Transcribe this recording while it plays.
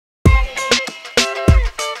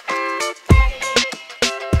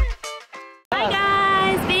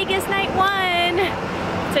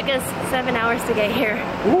7 hours to get here.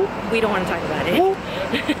 We don't want to talk about it.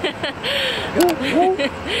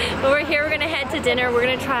 But we're here, we're gonna head to dinner. We're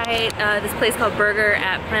gonna try this place called Burger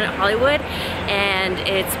at Planet Hollywood, and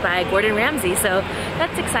it's by Gordon Ramsay, so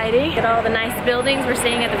that's exciting. At all the nice buildings, we're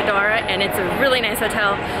staying at the Fedora, and it's a really nice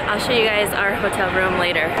hotel. I'll show you guys our hotel room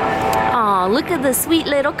later. Aw, look at the sweet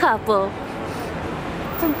little couple.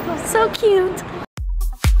 So cute.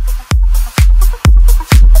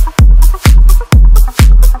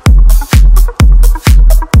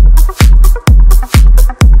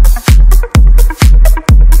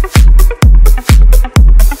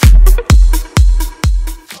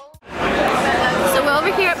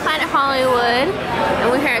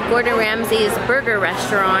 Gordon Ramsay's burger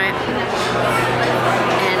restaurant,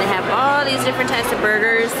 and they have all these different types of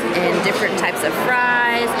burgers and different types of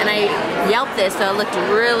fries, and I Yelped this, so it looked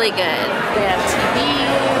really good. They have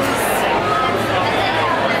TVs.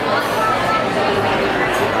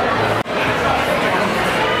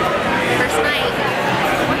 First night.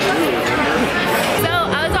 So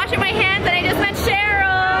I was washing my hands and I just met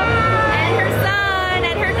Cheryl and her son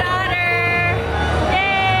and her daughter.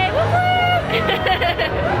 Yay!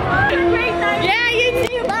 Woo-hoo! Great night. Yeah, you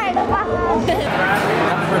too. Bye.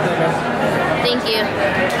 Thank you.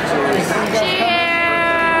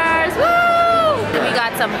 Cheers! Woo! We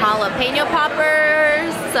got some jalapeno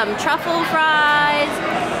poppers, some truffle fries,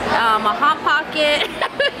 a Hot Pocket.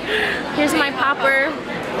 Here's my popper.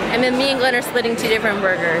 And then me and Glenn are splitting 2 different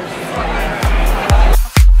burgers.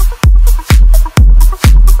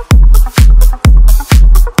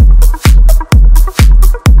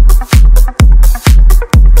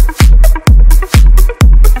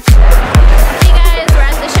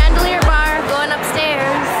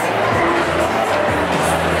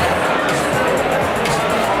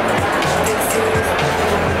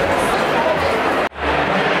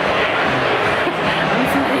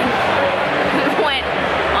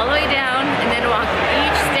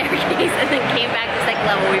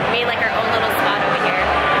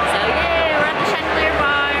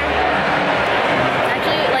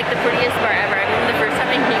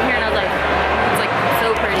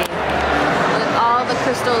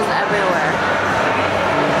 Crystals everywhere.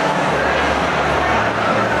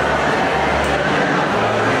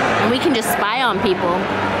 And we can just spy on people.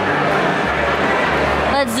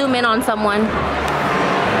 Let's zoom in on someone.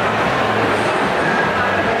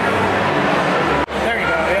 There you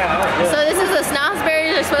go, yeah. So this is the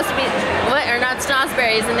snozzberries are supposed to be, what, or not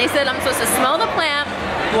snozzberries, and they said I'm supposed to smell the plant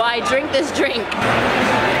while I drink this drink.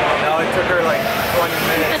 No, it took her like 20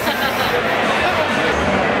 minutes.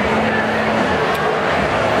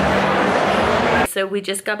 So we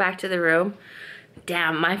just got back to the room.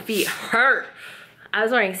 Damn, my feet hurt. I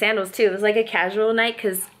was wearing sandals too. It was like a casual night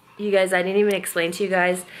because you guys, I didn't even explain to you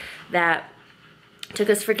guys that it took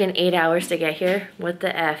us freaking 8 hours to get here. What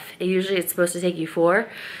the F? Usually it's supposed to take you 4.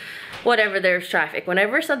 Whatever, there's traffic.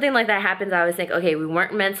 Whenever something like that happens, I always think, okay, we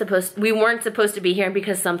weren't supposed to be here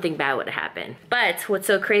because something bad would have happened. But what's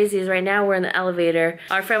so crazy is right now we're in the elevator.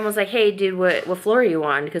 Our friend was like, hey dude, what floor are you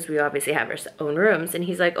on? Because we obviously have our own rooms. And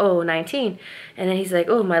he's like, oh, 19. And then he's like,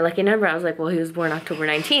 oh, my lucky number. I was like, well, he was born October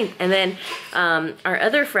 19th. And then our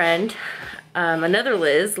other friend, another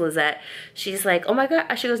Lizette, she's like, oh my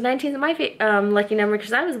God, she goes, 19 is my lucky number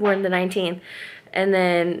because I was born the 19th. And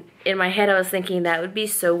then in my head I was thinking that would be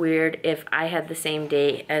so weird if I had the same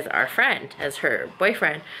day as our friend, as her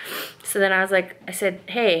boyfriend. So then I was like, I said,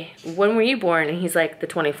 hey, when were you born? And he's like, the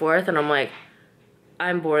 24th. And I'm like,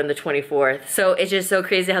 I'm born the 24th. So it's just so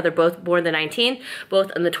crazy how they're both born the 19th,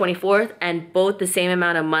 both on the 24th, and both the same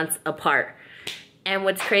amount of months apart. And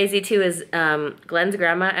what's crazy too is Glenn's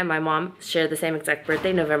grandma and my mom share the same exact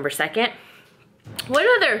birthday, November 2nd. What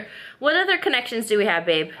other connections do we have,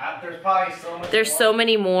 babe? There's probably so much. There's so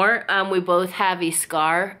many more. We both have a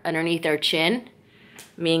scar underneath our chin,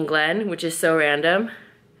 me and Glenn, which is so random.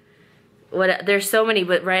 There's so many,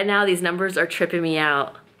 but right now these numbers are tripping me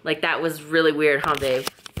out. Like that was really weird, huh, babe?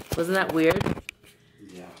 Wasn't that weird?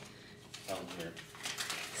 Yeah, that was weird.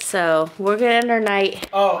 So we're gonna end our night.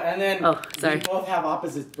 Oh, and then sorry. we both have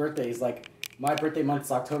opposite birthdays. Like my birthday month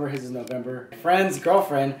is October, his is November. My friend's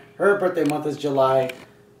girlfriend, her birthday month is July.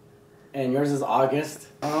 And yours is August.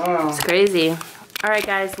 Oh. It's crazy. All right,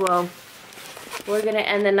 guys. Well, we're going to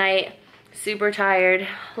end the night super tired.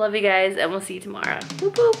 Love you guys, and we'll see you tomorrow.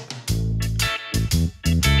 Whoop, whoop.